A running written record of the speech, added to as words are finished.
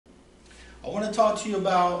I want to talk to you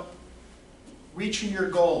about reaching your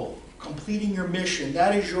goal, completing your mission.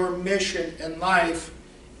 That is your mission in life,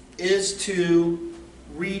 is to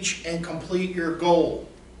reach and complete your goal.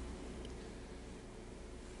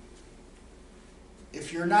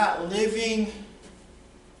 If you're not living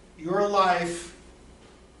your life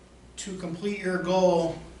to complete your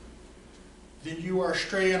goal, then you are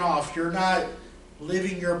straying off. You're not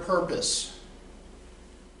living your purpose.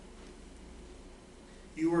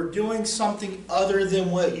 You are doing something other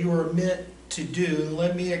than what you are meant to do. And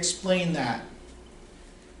let me explain that.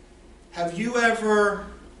 Have you ever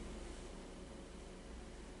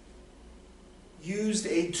used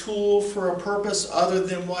a tool for a purpose other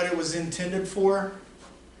than what it was intended for?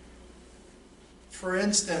 For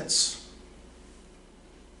instance,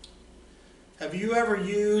 have you ever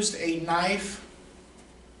used a knife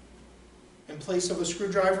in place of a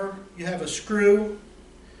screwdriver? You have a screw.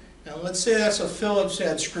 Now let's say that's a Phillips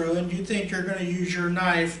head screw, and you think you're going to use your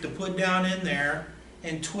knife to put down in there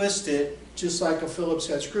and twist it just like a Phillips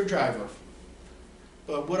head screwdriver.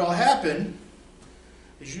 But what'll happen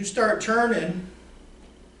is you start turning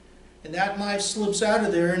and that knife slips out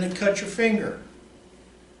of there and it cuts your finger.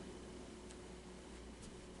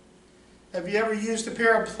 Have you ever used a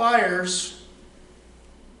pair of pliers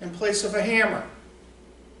in place of a hammer?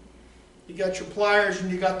 You got your pliers and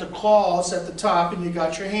you got the claws at the top and you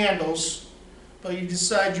got your handles, but you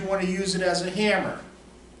decide you want to use it as a hammer.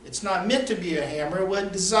 It's not meant to be a hammer, it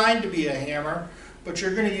wasn't designed to be a hammer, but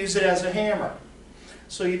you're going to use it as a hammer.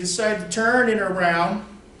 So you decide to turn it around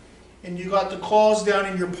and you got the claws down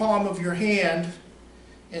in your palm of your hand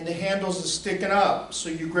and the handles is sticking up. So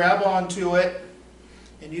you grab onto it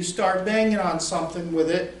and you start banging on something with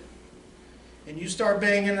it, and you start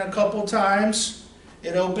banging a couple times,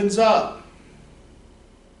 it opens up.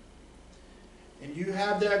 And you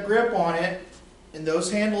have that grip on it, and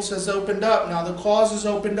those handles has opened up. Now the claws is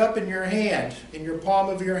opened up in your hand, in your palm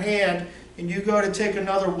of your hand, and you go to take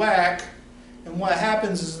another whack, and what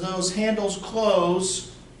happens is those handles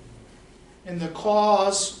close, and the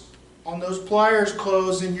claws on those pliers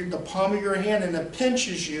close in the palm of your hand, and it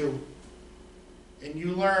pinches you. And you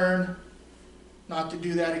learn not to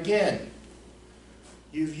do that again.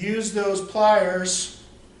 You've used those pliers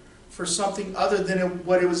for something other than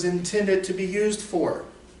what it was intended to be used for.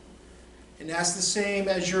 And that's the same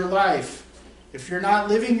as your life. If you're not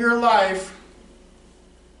living your life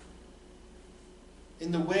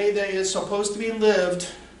in the way that it's supposed to be lived,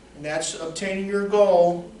 and that's obtaining your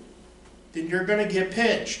goal, then you're going to get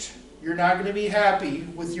pinched. You're not going to be happy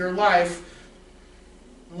with your life.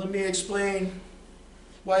 And let me explain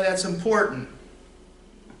why that's important.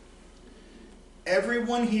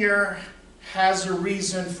 Everyone here has a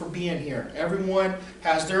reason for being here. Everyone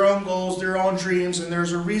has their own goals, their own dreams, and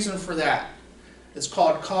there's a reason for that. It's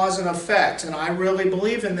called cause and effect, and I really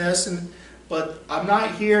believe in this, but I'm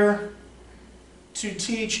not here to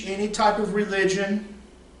teach any type of religion.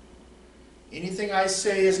 Anything I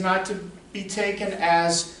say is not to be taken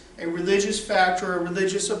as a religious fact or a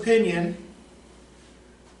religious opinion,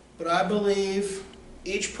 but I believe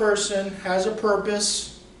each person has a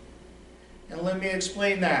purpose, and let me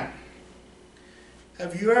explain that.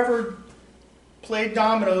 Have you ever played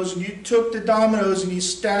dominoes and you took the dominoes and you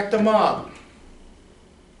stacked them up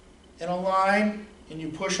in a line and you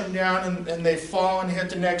push them down and they fall and hit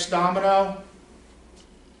the next domino?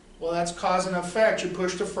 Well, that's cause and effect. You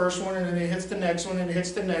push the first one and then it hits the next one and it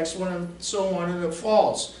hits the next one and so on, and it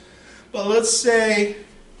falls. But let's say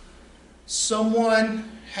someone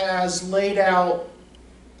has laid out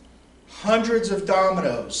hundreds of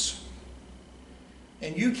dominoes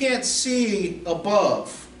and you can't see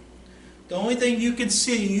above. The only thing you can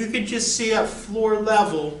just see at floor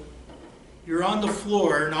level. You're on the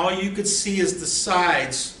floor and all you could see is the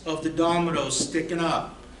sides of the dominoes sticking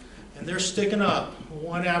up, and they're sticking up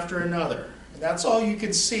one after another, and that's all you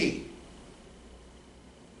can see.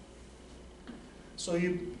 So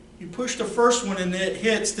you push the first one and it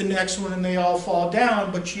hits the next one and they all fall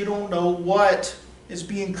down, but you don't know what is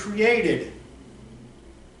being created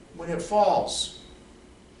when it falls,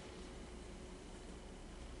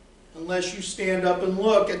 unless you stand up and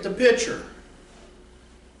look at the picture.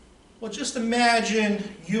 Well, just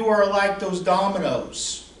imagine you are like those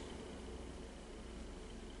dominoes.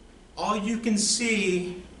 All you can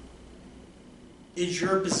see is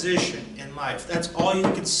your position in life. That's all you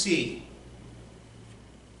can see.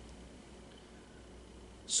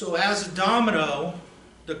 So as a domino,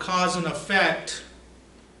 the cause and effect,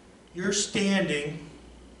 you're standing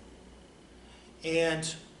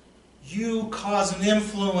and you cause an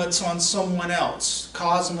influence on someone else,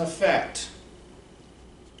 cause and effect.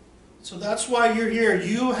 So that's why you're here.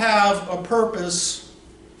 You have a purpose,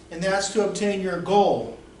 and that's to obtain your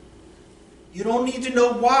goal. You don't need to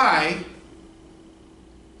know why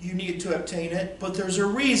you need to obtain it, but there's a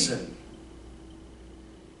reason.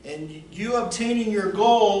 And you obtaining your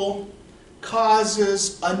goal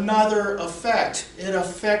causes another effect. It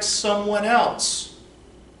affects someone else.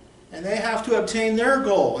 And they have to obtain their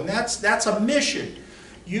goal. And that's a mission.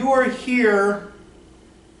 You are here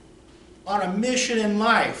on a mission in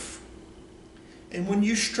life. And when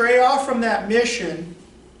you stray off from that mission,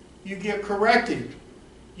 you get corrected.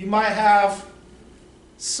 You might have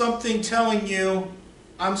something telling you,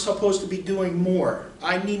 I'm supposed to be doing more.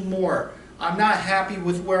 I need more. I'm not happy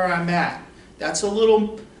with where I'm at. That's a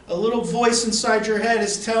little voice inside your head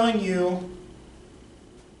is telling you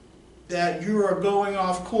that you are going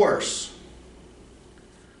off course.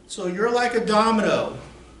 So you're like a domino,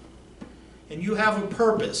 and you have a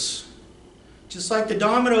purpose. Just like the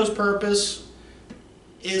domino's purpose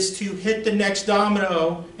is to hit the next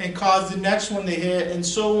domino and cause the next one to hit, and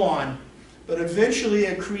so on. But eventually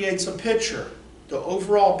it creates a picture, the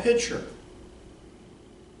overall picture.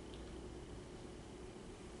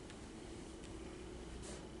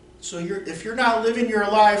 So if you're not living your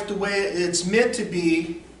life the way it's meant to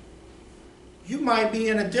be, you might be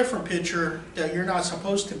in a different picture that you're not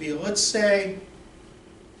supposed to be. Let's say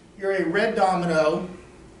you're a red domino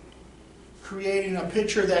creating a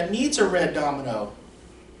picture that needs a red domino.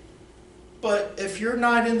 But if you're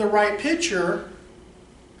not in the right picture,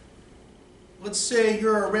 let's say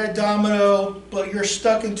you're a red domino, but you're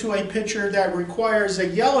stuck into a picture that requires a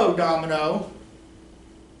yellow domino,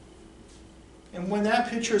 and when that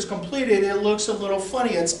picture is completed, it looks a little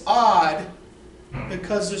funny. It's odd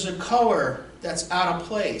because there's a color that's out of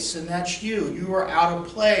place, and that's you. You are out of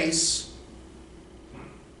place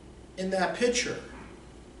in that picture.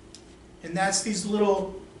 And that's these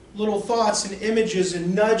little thoughts and images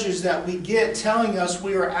and nudges that we get telling us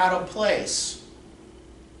we are out of place.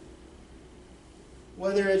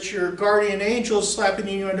 Whether it's your guardian angel slapping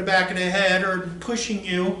you in the back of the head or pushing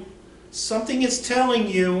you, something is telling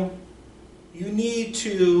you you need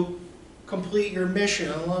to complete your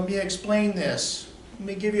mission. And let me explain this. Let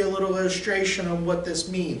me give you a little illustration of what this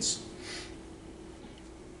means.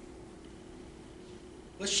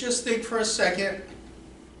 Let's just think for a second.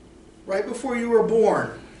 Right before you were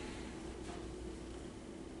born,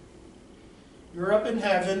 you're up in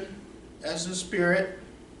heaven as a spirit,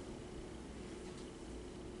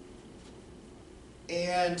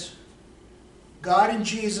 and God and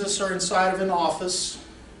Jesus are inside of an office.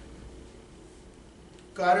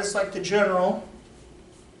 God is like the general,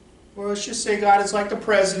 or let's just say God is like the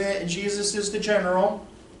president and Jesus is the general.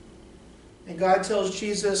 And God tells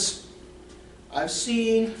Jesus, I've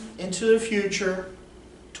seen into the future,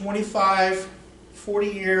 25, 40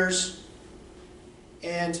 years,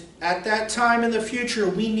 and at that time in the future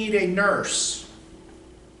we need a nurse.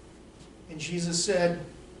 And Jesus said,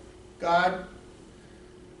 God,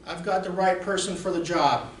 I've got the right person for the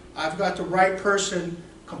job. I've got the right person to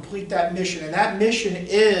complete that mission. And that mission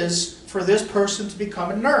is for this person to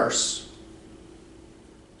become a nurse.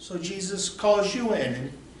 So Jesus calls you in.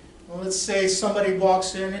 And let's say somebody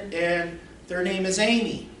walks in and their name is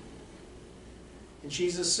Amy. And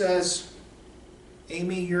Jesus says,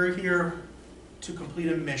 Amy, you're here to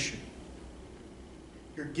complete a mission.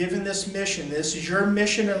 You're given this mission. This is your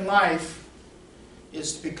mission in life,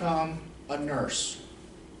 is to become a nurse.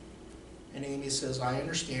 And Amy says, I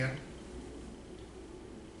understand.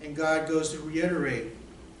 And God goes to reiterate,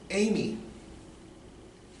 Amy,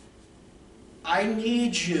 I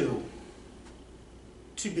need you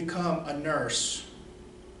to become a nurse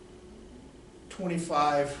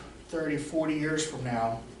 25, 30, 40 years from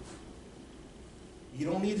now. You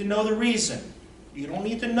don't need to know the reason. You don't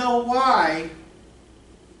need to know why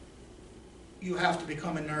you have to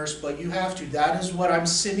become a nurse, but you have to. That is what I'm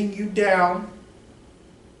sending you down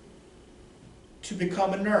to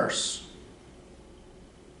become a nurse.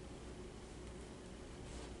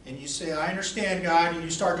 And you say, I understand, God, and you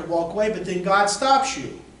start to walk away, but then God stops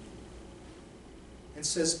you and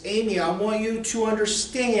says, Amy, I want you to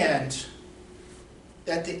understand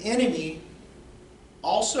that the enemy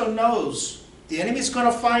also knows. The enemy is going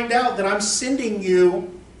to find out that I'm sending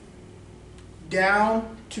you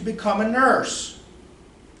down to become a nurse.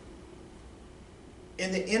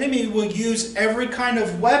 And the enemy will use every kind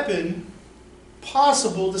of weapon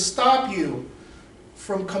possible to stop you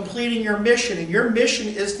from completing your mission. And your mission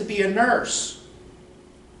is to be a nurse.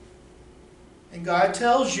 And God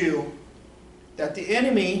tells you that the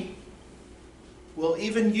enemy will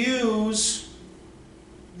even use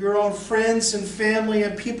your own friends and family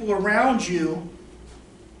and people around you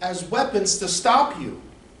as weapons to stop you.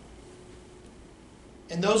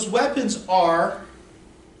 And those weapons are,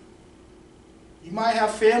 you might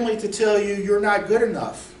have family to tell you you're not good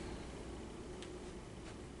enough.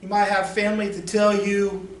 You might have family to tell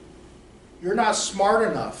you you're not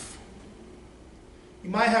smart enough. You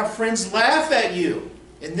might have friends laugh at you.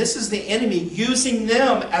 And this is the enemy using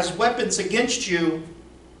them as weapons against you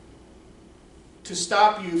to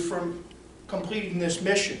stop you from completing this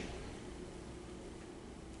mission.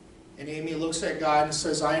 And Amy looks at God and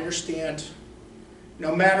says, I understand.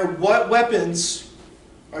 No matter what weapons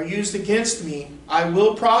are used against me, I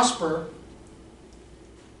will prosper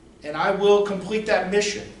and I will complete that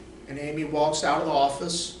mission. And Amy walks out of the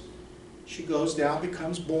office. She goes down,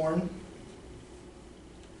 becomes born.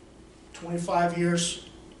 25 years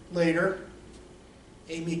later,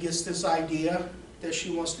 Amy gets this idea that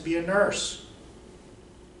she wants to be a nurse.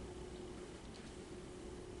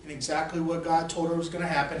 And exactly what God told her was going to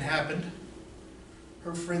happen, happened.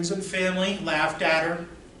 Her friends and family laughed at her,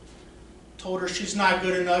 told her she's not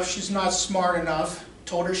good enough, she's not smart enough,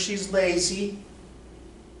 told her she's lazy.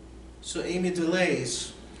 So Amy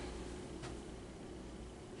delays.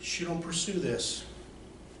 She don't pursue this.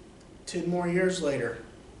 10 more years later,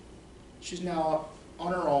 she's now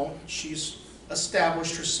on her own. She's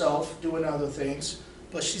established herself, doing other things,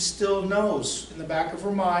 but she still knows in the back of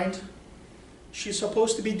her mind she's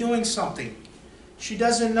supposed to be doing something. She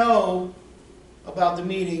doesn't know about the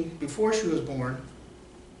meeting before she was born,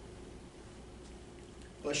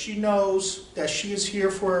 but she knows that she is here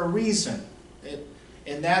for a reason,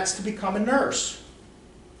 and that's to become a nurse.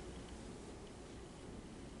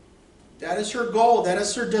 That is her goal. That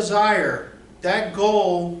is her desire. That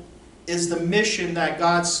goal is the mission that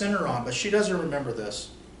God sent her on, but she doesn't remember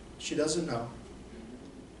this. She doesn't know.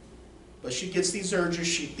 But she gets these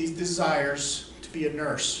urges, these desires to be a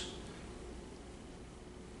nurse.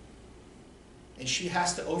 And she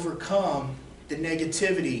has to overcome the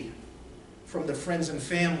negativity from the friends and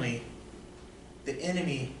family. The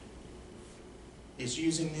enemy is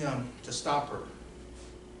using them to stop her.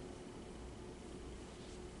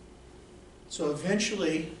 So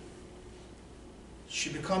eventually,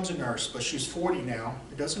 she becomes a nurse, but she's 40 now.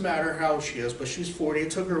 It doesn't matter how old she is, but she's 40.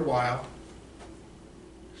 It took her a while.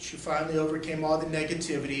 She finally overcame all the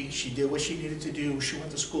negativity. She did what she needed to do. She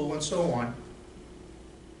went to school and so on.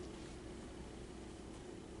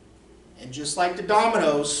 And just like the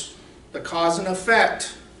dominoes, the cause and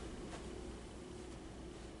effect.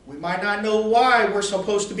 We might not know why we're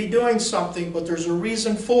supposed to be doing something, but there's a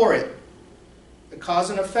reason for it. The cause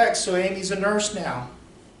and effect. So Amy's a nurse now.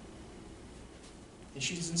 And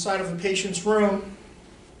she's inside of a patient's room.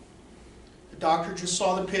 The doctor just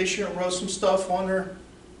saw the patient, wrote some stuff on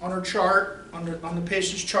her chart, on the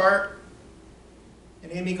patient's chart.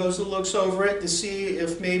 And Amy goes and looks over it to see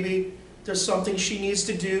if maybe there's something she needs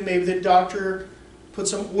to do. Maybe the doctor put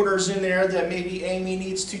some orders in there that maybe Amy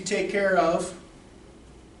needs to take care of.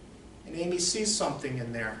 And Amy sees something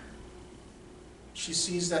in there. She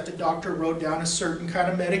sees that the doctor wrote down a certain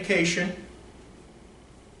kind of medication.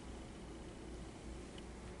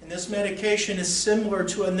 And this medication is similar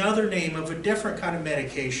to another name of a different kind of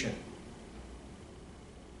medication.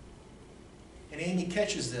 And Amy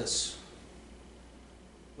catches this.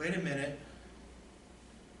 Wait a minute.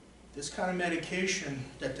 This kind of medication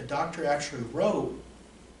that the doctor actually wrote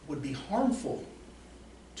would be harmful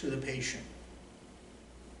to the patient.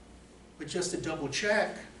 But just to double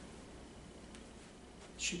check,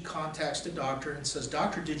 she contacts the doctor and says,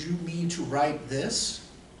 "Doctor, did you mean to write this?"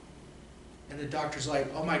 And the doctor's like,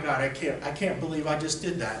 "Oh my God, I can't believe I just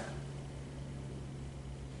did that."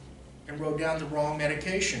 And wrote down the wrong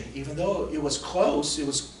medication. Even though it was close,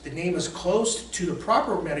 the name is close to the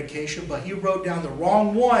proper medication, but he wrote down the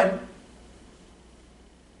wrong one.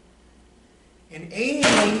 And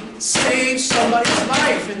Amy saved somebody's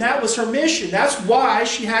life, and that was her mission. That's why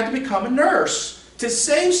she had to become a nurse, to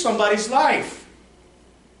save somebody's life.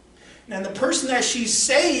 And the person that she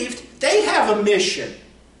saved, they have a mission.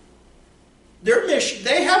 Their mission,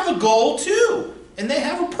 they have a goal too, and they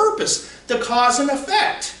have a purpose, the cause and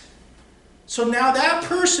effect. So now that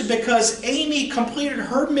person, because Amy completed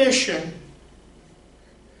her mission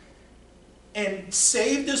and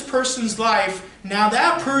saved this person's life, now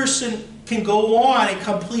that person can go on and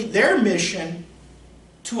complete their mission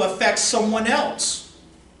to affect someone else.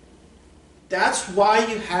 That's why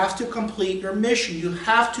you have to complete your mission. You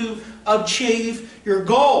have to achieve your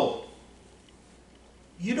goal.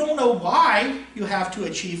 You don't know why you have to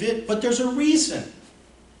achieve it, but there's a reason.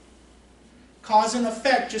 Cause and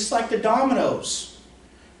effect, just like the dominoes.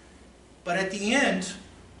 But at the end,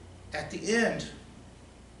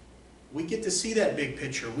 we get to see that big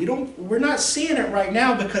picture. We're not seeing it right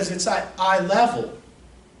now because it's at eye level.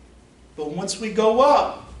 But once we go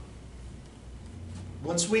up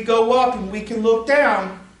and we can look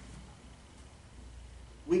down,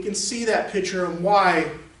 we can see that picture and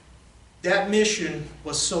why that mission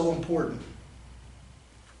was so important.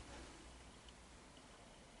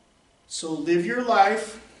 So live your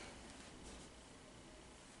life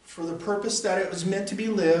for the purpose that it was meant to be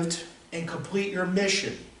lived and complete your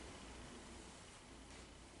mission.